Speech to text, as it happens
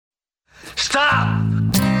Stop!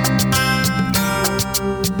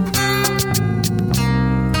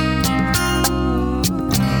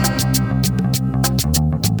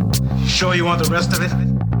 Sure you want the rest of it?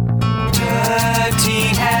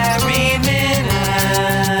 Dirty Harry Minute.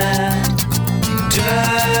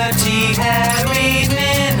 Dirty Harry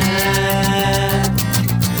Minute.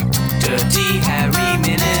 Dirty Harry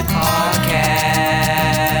Minute Podcast.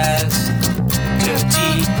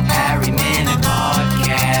 Dirty Harry Minute Podcast.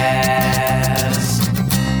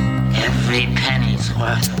 Every penny's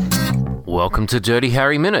worth it. Welcome to Dirty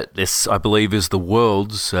Harry Minute. This, I believe, is the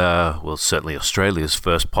world's, well, certainly Australia's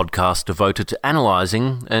first podcast devoted to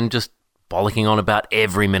analysing and just bollocking on about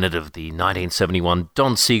every minute of the 1971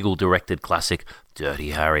 Don Siegel-directed classic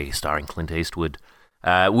Dirty Harry, starring Clint Eastwood.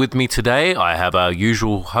 With me today, I have our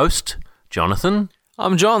usual host, Jonathan.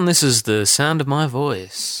 I'm John. This is the sound of my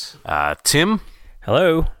voice. Tim.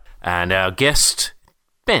 Hello. And our guest,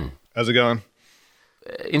 Ben. How's it going?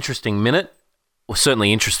 Interesting minute. Well,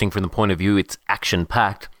 certainly interesting from the point of view it's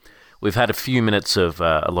action-packed. We've had a few minutes of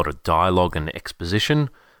a lot of dialogue and exposition.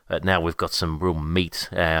 Now we've got some real meat,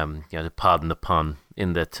 pardon the pun,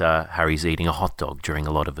 in that Harry's eating a hot dog during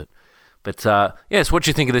a lot of it. But, yes, what do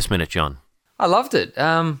you think of this minute, John? I loved it.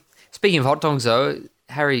 Speaking of hot dogs, though,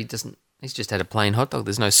 Harry he's just had a plain hot dog.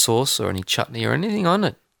 There's no sauce or any chutney or anything on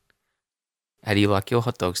it. How do you like your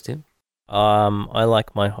hot dogs, Tim? I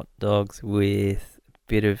like my hot dogs with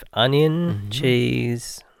bit of onion,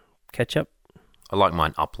 cheese, ketchup. I like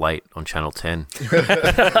mine up late on Channel 10.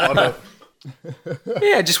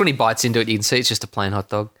 Yeah, just when he bites into it, you can see it's just a plain hot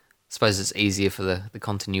dog. I suppose it's easier for the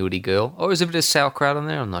continuity girl. Or is there a bit of sauerkraut on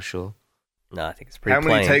there? I'm not sure. No, I think it's pretty How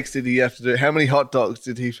plain. many takes did he have to do? How many hot dogs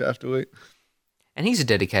did he have to eat? And he's a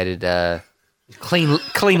dedicated clean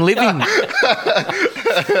living.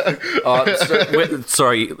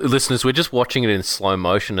 Sorry, listeners, we're just watching it in slow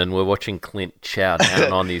motion and we're watching Clint chow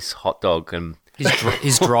down on his hot dog and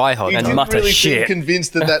His dry hot You dog. didn't mutter really shit. seem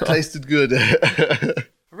convinced that tasted good. I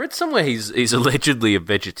read somewhere he's allegedly a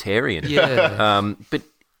vegetarian. Yeah. But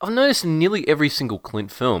I've noticed in nearly every single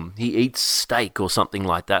Clint film, he eats steak or something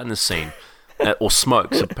like that in the scene, or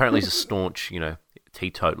smokes. Apparently he's a staunch,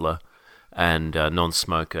 teetotaler and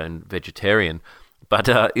non-smoker and vegetarian. But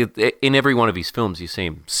in every one of his films, you see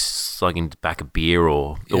him slugging back a beer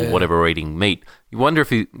or whatever, or eating meat. You wonder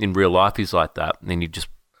if in real life he's like that, and then you just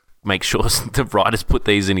make sure the writers put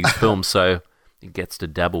these in his film so he gets to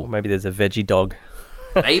dabble. Or maybe there's a veggie dog.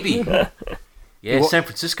 Maybe. Yeah, San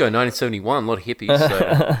Francisco, 1971, a lot of hippies.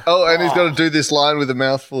 So. Oh, and he's got to do this line with a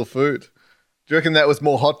mouthful of food. Do you reckon that was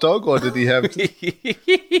more hot dog, or did he have...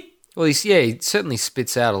 Well, he certainly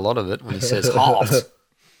spits out a lot of it when he says hot.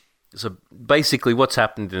 So basically what's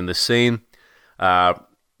happened in the scene,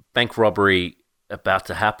 bank robbery about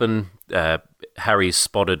to happen. Harry's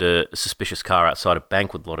spotted a suspicious car outside a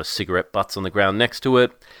bank with a lot of cigarette butts on the ground next to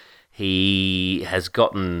it. He has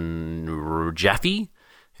gotten Jaffe,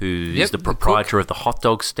 who is the proprietor of the hot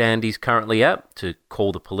dog stand he's currently at, to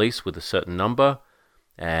call the police with a certain number.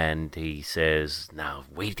 And he says, now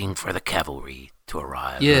waiting for the cavalry to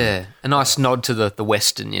arrive. Yeah, a nice nod to the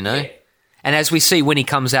Western, Yeah. And as we see when he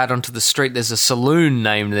comes out onto the street, there's a saloon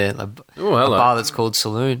named there, a bar that's called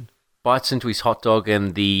Saloon. Bites into his hot dog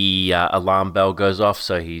and the alarm bell goes off,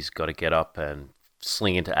 so he's got to get up and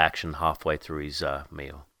sling into action halfway through his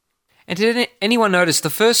meal. And did anyone notice the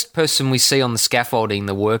first person we see on the scaffolding,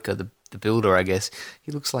 the worker, the builder, I guess,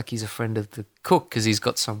 he looks like he's a friend of the cook because he's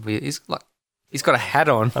got he's got a hat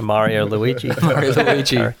on. A Mario Luigi.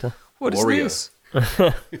 Character. What is Warrior. this?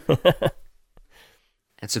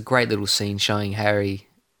 It's a great little scene showing Harry.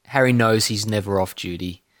 Harry knows he's never off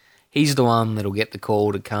duty. He's the one that'll get the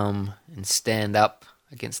call to come and stand up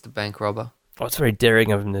against the bank robber. Oh, it's very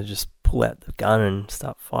daring of him to just pull out the gun and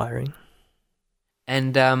start firing.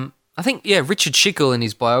 And I think, Richard Schickel in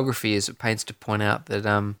his biography pains to point out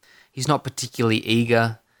that he's not particularly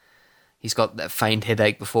eager. He's got that feigned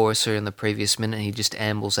headache before us in the previous minute. He just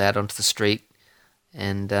ambles out onto the street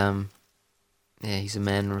and... he's a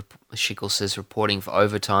man, Schickel says, reporting for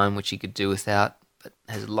overtime, which he could do without, but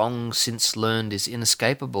has long since learned is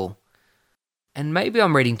inescapable. And maybe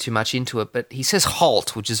I'm reading too much into it, but he says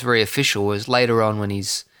halt, which is very official, whereas later on when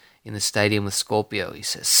he's in the stadium with Scorpio, he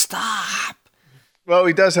says, stop! Well,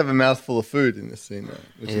 he does have a mouthful of food in this scene, though,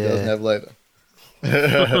 which he doesn't have later.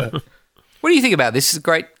 What do you think about this? It's a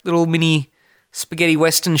great little mini spaghetti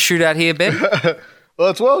western shootout here, Ben. Well,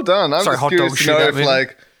 it's well done. I'm Sorry, just hot curious dog to know shootout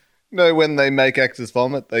if, movie. when they make actors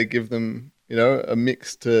vomit, they give them, a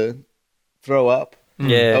mix to throw up.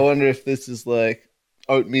 Yeah. I wonder if this is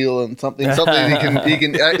oatmeal and something he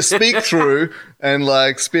can speak through and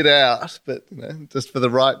like spit out, but just for the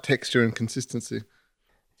right texture and consistency.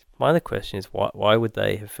 My other question is why would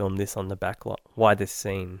they have filmed this on the back lot? Why this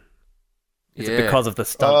scene? Is it because of the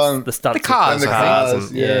stunts? The stunts, the cars, with I cars think.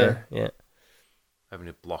 and, Yeah. yeah. Having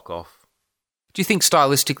to block off. Do you think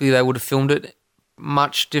stylistically they would have filmed it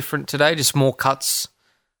much different today? Just more cuts?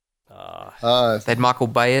 They'd Michael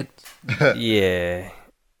Bay it? Yeah.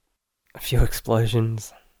 A few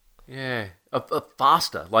explosions. Yeah.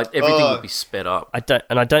 Faster. Like, everything would be sped up. I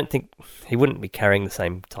don't think he wouldn't be carrying the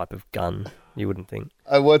same type of gun. You wouldn't think.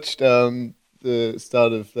 I watched the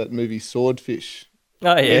start of that movie Swordfish.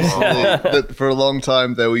 Oh yeah. That for a long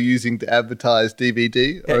time they were using to advertise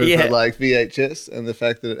DVD over like VHS, and the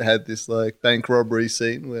fact that it had this like bank robbery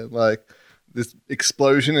scene where like this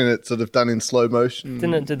explosion and it's sort of done in slow motion.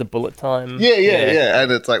 Didn't it do the bullet time? Yeah.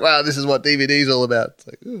 And it's like, wow, this is what DVD's all about. It's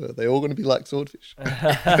like, ooh, are they all going to be like Swordfish?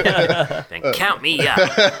 Then count me out.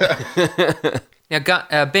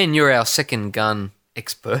 Now, Ben, you're our second gun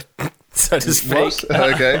expert, so to speak. What?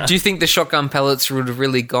 Okay. Do you think the shotgun pellets would have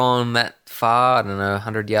really gone that far? I don't know,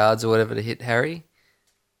 100 yards or whatever to hit Harry?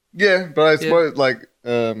 Yeah, but I suppose like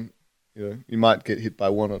you might get hit by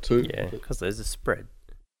one or two. Yeah, because there's a spread.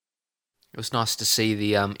 It was nice to see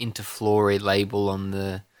the Interflora label on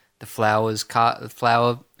the flower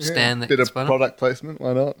stand. Bit of spun up. product placement,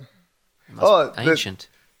 why not? It must be ancient.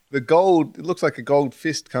 The gold, it looks like a gold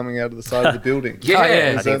fist coming out of the side of the building. Yeah, Oh,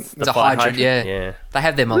 yeah. Is that- It's a hydrant, yeah. Yeah. They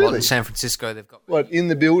have them a lot Really? in San Francisco. They've got. What, in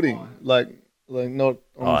the building? Like not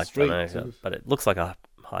on I the street? don't know, sort of? but it looks like a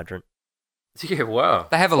hydrant. Yeah, wow.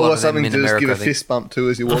 They have a lot Or of them something in to just America. give a I think. fist bump to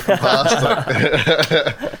as you're walking past.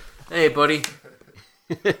 Like- Hey, buddy.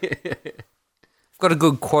 I've got a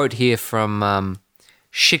good quote here from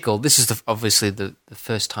Schickel. This is obviously the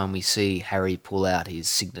first time we see Harry pull out his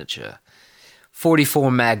signature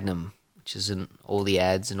 44 Magnum, which is in all the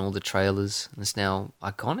ads and all the trailers, and it's now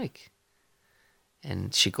iconic.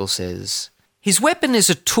 And Schickel says, his weapon is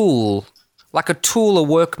a tool, like a tool a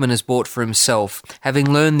workman has bought for himself,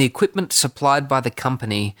 having learned the equipment supplied by the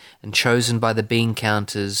company and chosen by the bean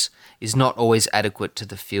counters is not always adequate to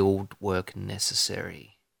the field work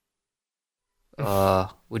necessary.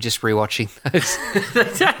 We're just rewatching those.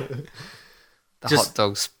 The hot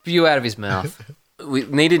dog spew out of his mouth. We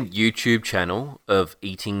need a YouTube channel of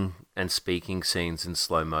eating and speaking scenes in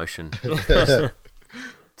slow motion.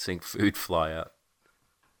 Seeing food fly out.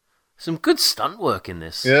 Some good stunt work in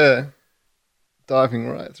this. yeah. Diving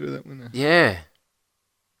right through that window. Yeah.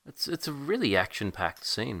 It's a really action-packed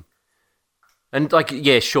scene. And, like,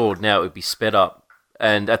 yeah, sure, now it would be sped up.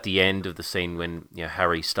 And at the end of the scene when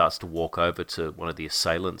Harry starts to walk over to one of the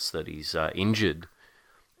assailants that he's injured,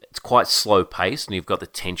 it's quite slow-paced, and you've got the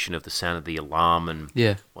tension of the sound of the alarm and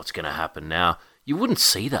what's going to happen now. You wouldn't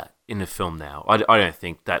see that in a film now. I don't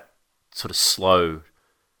think that sort of slow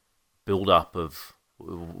build-up of...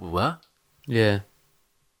 What? Yeah.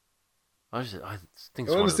 I think it's I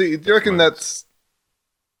one want of to see. the Do you reckon moments. that's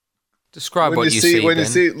Describe when what you see when Ben. you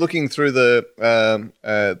see looking through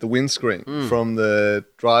the windscreen from the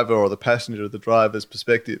driver or the passenger of the driver's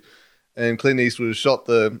perspective, and Clint Eastwood has shot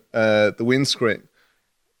the windscreen,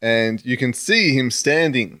 and you can see him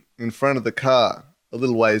standing in front of the car a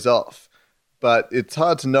little ways off, but it's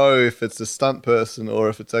hard to know if it's a stunt person or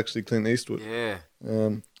if it's actually Clint Eastwood. Yeah.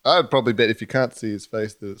 I'd probably bet if you can't see his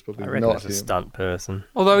face that it's probably I reckon not it's a him. stunt person.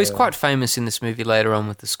 Although he's quite famous in this movie later on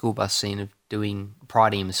with the school bus scene of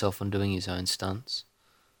priding himself on doing his own stunts.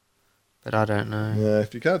 But I don't know. Yeah,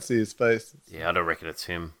 if you can't see his face, Yeah, I don't reckon it's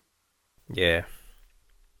him. Yeah.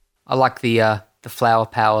 I like the flower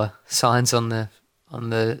power signs on the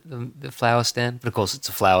flower stand, but of course it's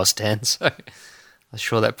a flower stand, so I'm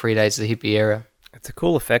sure that predates the hippie era. It's a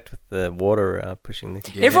cool effect with the water pushing the...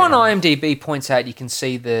 Yeah. Everyone on IMDb points out you can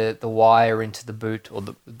see the wire into the boot or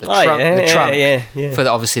the Oh, trunk, yeah, the trunk yeah. for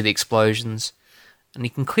obviously the explosions, and you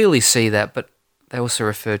can clearly see that. But they also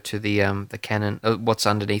refer to the cannon, what's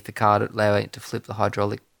underneath the car to allow it to flip the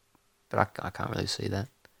hydraulic. But I can't really see that.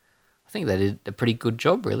 I think they did a pretty good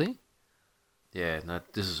job, really. Yeah, no,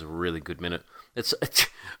 this is a really good minute.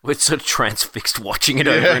 We're sort of transfixed watching it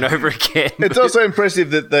over and over again. it's also impressive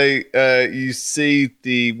that they you see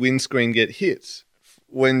the windscreen get hit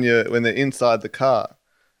when they're inside the car.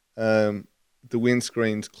 The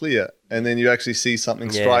windscreen's clear, and then you actually see something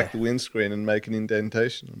strike the windscreen and make an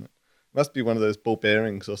indentation on it. Must be one of those ball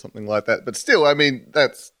bearings or something like that. But still, I mean,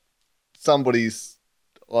 that's somebody's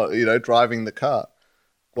driving the car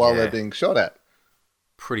while they're being shot at.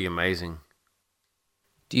 Pretty amazing.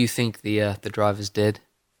 Do you think the driver's dead?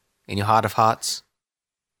 In your heart of hearts?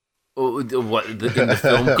 What in the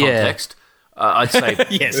film context? I'd say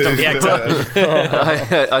Yes, not the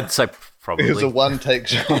actor. I'd say probably. It was a one-take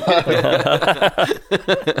shot.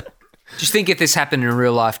 Do you think if this happened in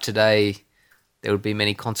real life today, there would be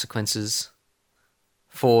many consequences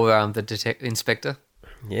for the inspector?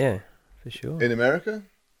 Yeah, for sure. In America?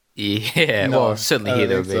 Yeah, No, well, certainly I here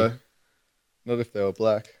don't there would be. think so. Not if they were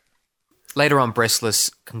black. Later on,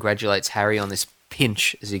 Breathless congratulates Harry on this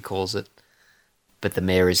pinch, as he calls it, but the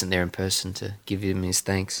mayor isn't there in person to give him his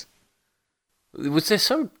thanks. Was there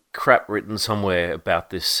some crap written somewhere about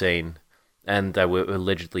this scene, and they were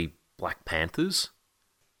allegedly Black Panthers?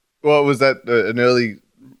 Well, was that an early,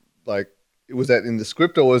 like, was that in the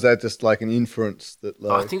script or was that just like an inference that,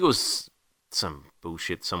 like... I think it was some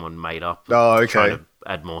bullshit someone made up. Oh, okay. Trying to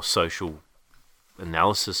add more social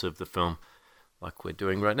analysis of the film, like we're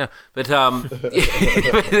doing right now. But yeah,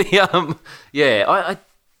 I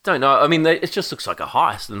don't know. I mean, it just looks like a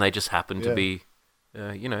heist, and they just happen to be,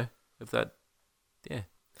 of that. Yeah.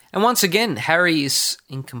 And once again, Harry is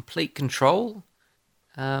in complete control.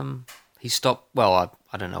 He stopped. Well,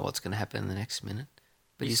 I don't know what's going to happen in the next minute,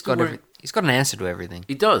 but he's got an answer to everything.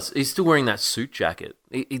 He does. He's still wearing that suit jacket.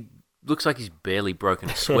 He looks like he's barely broken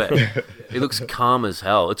a sweat. He looks calm as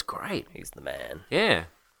hell. It's great. He's the man. Yeah.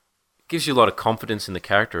 Gives you a lot of confidence in the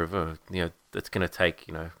character of, that's going to take,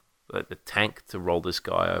 the tank to roll this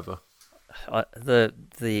guy over.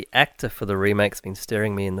 The actor for the remake's been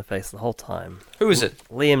staring me in the face the whole time. Who is it?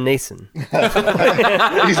 Liam Neeson.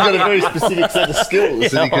 He's got a very specific set of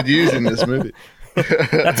skills that he could use in this movie.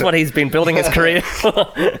 That's what he's been building his career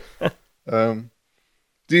for. Do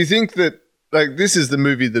you think that, like, this is the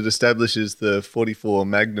movie that establishes the 44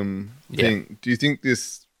 Magnum thing? Yeah. Do you think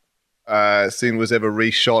this scene was ever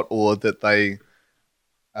reshot, or that they...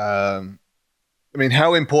 I mean,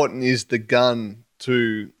 how important is the gun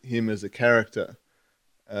to him as a character?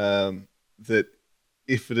 That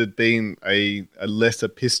if it had been a lesser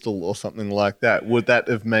pistol or something like that, would that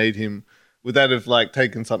have made him... Would that have, like,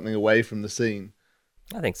 taken something away from the scene?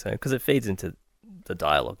 I think so, because it feeds into the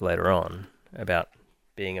dialogue later on about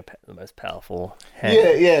being the most powerful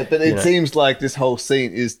hand. Yeah, but it seems like this whole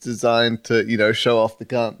scene is designed to, show off the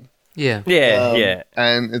gun. Yeah. Yeah.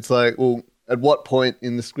 And it's like, well, at what point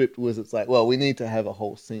in the script was it like, well, we need to have a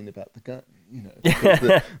whole scene about the gun,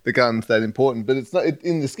 because the gun's that important. But it's not,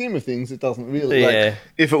 in the scheme of things, it doesn't really. Yeah. Like,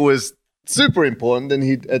 if it was super important,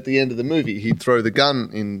 then at the end of the movie, he'd throw the gun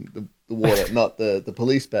in the water, not the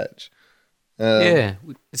police badge. Yeah,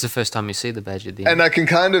 it's the first time you see the badge at the end. And I can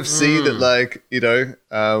kind of see that, like,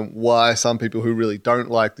 why some people who really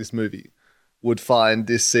don't like this movie would find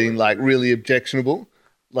this scene, like, really objectionable.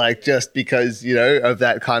 Like, just because, of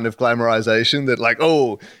that kind of glamorization that, like,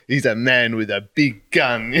 oh, he's a man with a big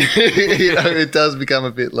gun. It does become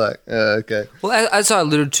a bit like, okay. Well, as I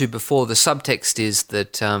alluded to before, the subtext is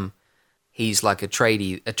that he's like a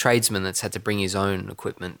tradesman that's had to bring his own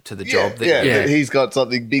equipment to the job. That he's got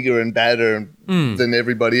something bigger and badder than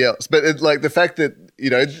everybody else. But like the fact that,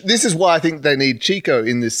 this is why I think they need Chico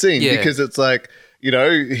in this scene, because it's like,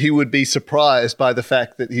 he would be surprised by the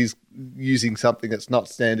fact that he's using something that's not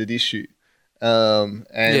standard issue.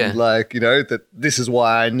 That this is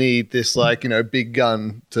why I need this, like, big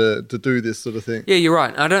gun to do this sort of thing. Yeah, you're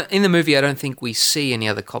right. In the movie, I don't think we see any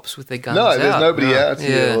other cops with their guns. No, there's out. nobody out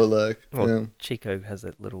here. Or like, Chico has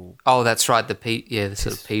that little... Oh, that's right. The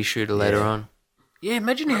sort of pea shooter later on. Yeah,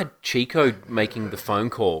 imagine you had Chico making the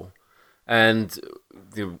phone call, and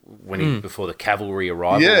before the cavalry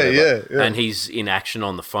arrive, and he's in action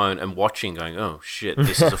on the phone and watching, going, "Oh shit,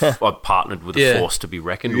 this is I've partnered with a force to be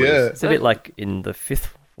reckoned with." It's a bit like in the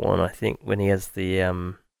fifth one, I think, when he has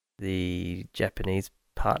the Japanese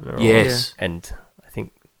partner. Yes, and I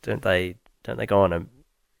think don't they go on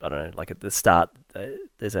I don't know, like at the start,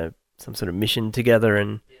 there's some sort of mission together,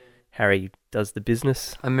 and Harry does the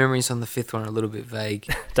business. My memories on the fifth one are a little bit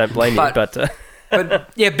vague. Don't blame me, but.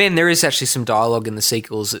 But yeah, Ben, there is actually some dialogue in the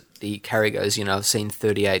sequels that Harry goes, I've seen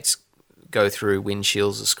 38s go through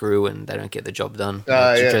windshields of screw and they don't get the job done.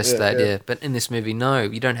 But in this movie, no,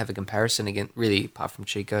 you don't have a comparison again, really, apart from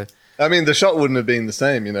Chico. I mean, the shot wouldn't have been the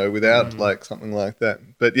same, without like something like that.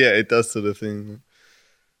 But yeah, it does sort of thing.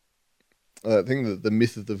 I think that the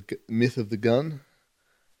myth of the gun,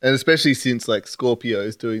 and especially since like Scorpio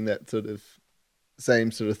is doing that sort of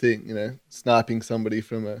same sort of thing, sniping somebody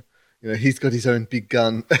from a. He's got his own big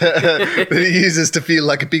gun that he uses to feel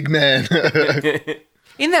like a big man.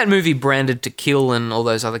 In that movie, Branded to Kill and all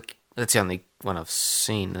those other... That's the only one I've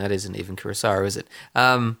seen. That isn't even Kurosawa, is it?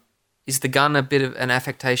 Is the gun a bit of an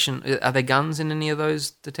affectation? Are there guns in any of those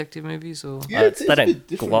detective movies? Or Yeah, it's they a don't bit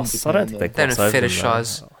different gloss. I don't think they don't gloss over them,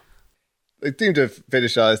 fetishize. they seem to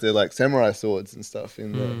fetishize their like samurai swords and stuff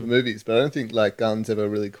in the movies, but I don't think like guns ever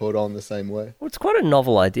really caught on the same way. Well, it's quite a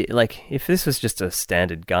novel idea. Like, if this was just a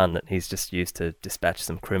standard gun that he's just used to dispatch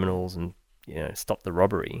some criminals and, you know, stop the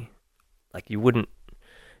robbery, like you wouldn't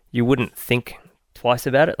think twice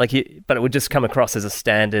about it. Like, but it would just come across as a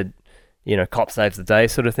standard, you know, cop saves the day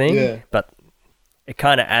sort of thing. Yeah. But it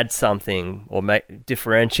kind of adds something or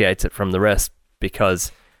differentiates it from the rest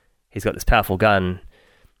because he's got this powerful gun,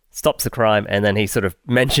 stops the crime, and then he sort of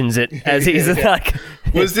mentions it as he's like.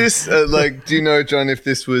 Was this like? Do you know, John, if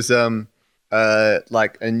this was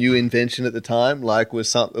like a new invention at the time? Like,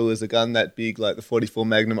 was a gun that big, like the 44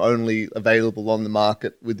 Magnum, only available on the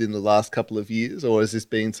market within the last couple of years, or has this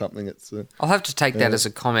been something that's? I'll have to take that as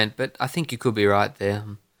a comment, but I think you could be right there.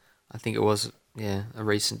 I think it was, a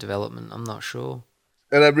recent development. I'm not sure.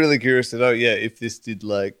 And I'm really curious to know, if this did,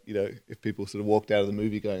 like, you know, if people sort of walked out of the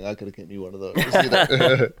movie going, I gotta get me one of those. You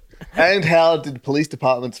know? And how did police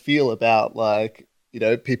departments feel about, like, you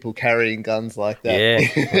know, people carrying guns like that?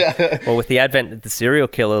 Yeah. Well, with the advent of the serial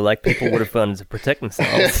killer, like, people would have gone to protect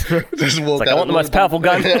themselves. Just walk Like, out I want the most powerful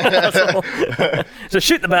gun. So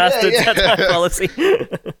shoot the bastards. Yeah. That's my policy.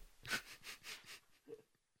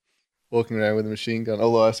 Walking around with a machine gun.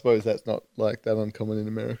 Although I suppose that's not, like, that uncommon in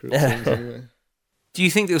America, it seems, anyway. Do you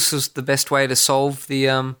think this was the best way to solve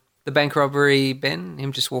the bank robbery, Ben?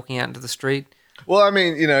 Him just walking out into the street? Well, I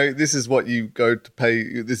mean, you know, this is what you go to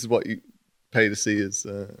pay. This is what you pay to see as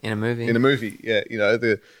In a movie? in a movie. Yeah, you know,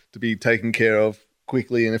 to be taken care of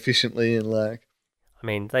quickly and efficiently, and like. I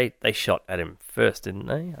mean, they shot at him first, didn't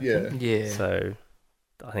they? I Yeah. think. Yeah. So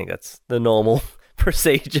I think that's the normal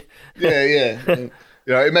procedure. Yeah. And,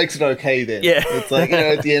 you know, it makes it okay then. Yeah. It's like, you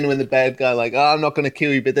know, at the end when the bad guy, like, oh, I'm not going to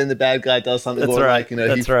kill you, but then the bad guy does something. That's or right. Like, you know,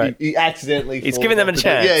 That's right. He accidentally. He's falls giving them off a the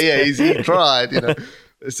chance. bed. Yeah. He tried. You know,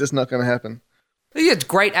 it's just not going to happen. Yeah, it's a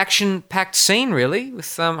great action-packed scene, really,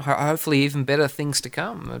 with hopefully even better things to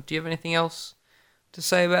come. Do you have anything else to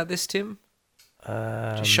say about this, Tim?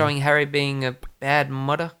 Just showing Harry being a bad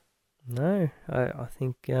mudder? No, I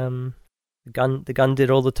think the gun did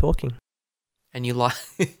all the talking. And you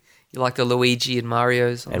like the Luigi and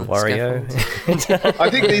Mario's on And the Wario. scaffolds? I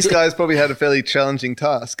think these guys probably had a fairly challenging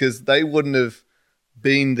task because they wouldn't have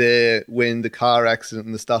been there when the car accident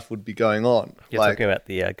and the stuff would be going on. You're talking about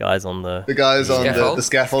the guys on the guys on Scaffold? the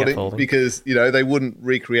scaffolding, because, you know, they wouldn't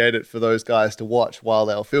recreate it for those guys to watch while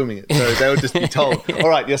they were filming it. So they would just be told, all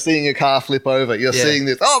right, you're seeing a car flip over. You're seeing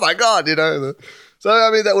this. Oh, my God, you know. So, I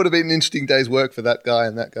mean, that would have been an interesting day's work for that guy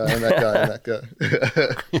and that guy and that guy and that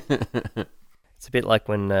guy. It's a bit like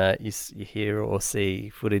when you hear or see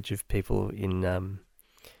footage of people in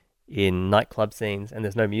nightclub scenes and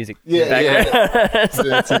there's no music.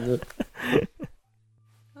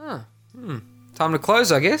 Time to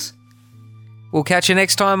close, I guess. We'll catch you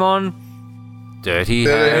next time on Dirty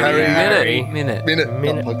Harry Harry Minute. Minute.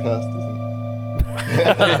 Minute. Not podcast,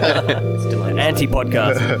 isn't it? Still an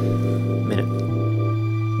anti-podcast.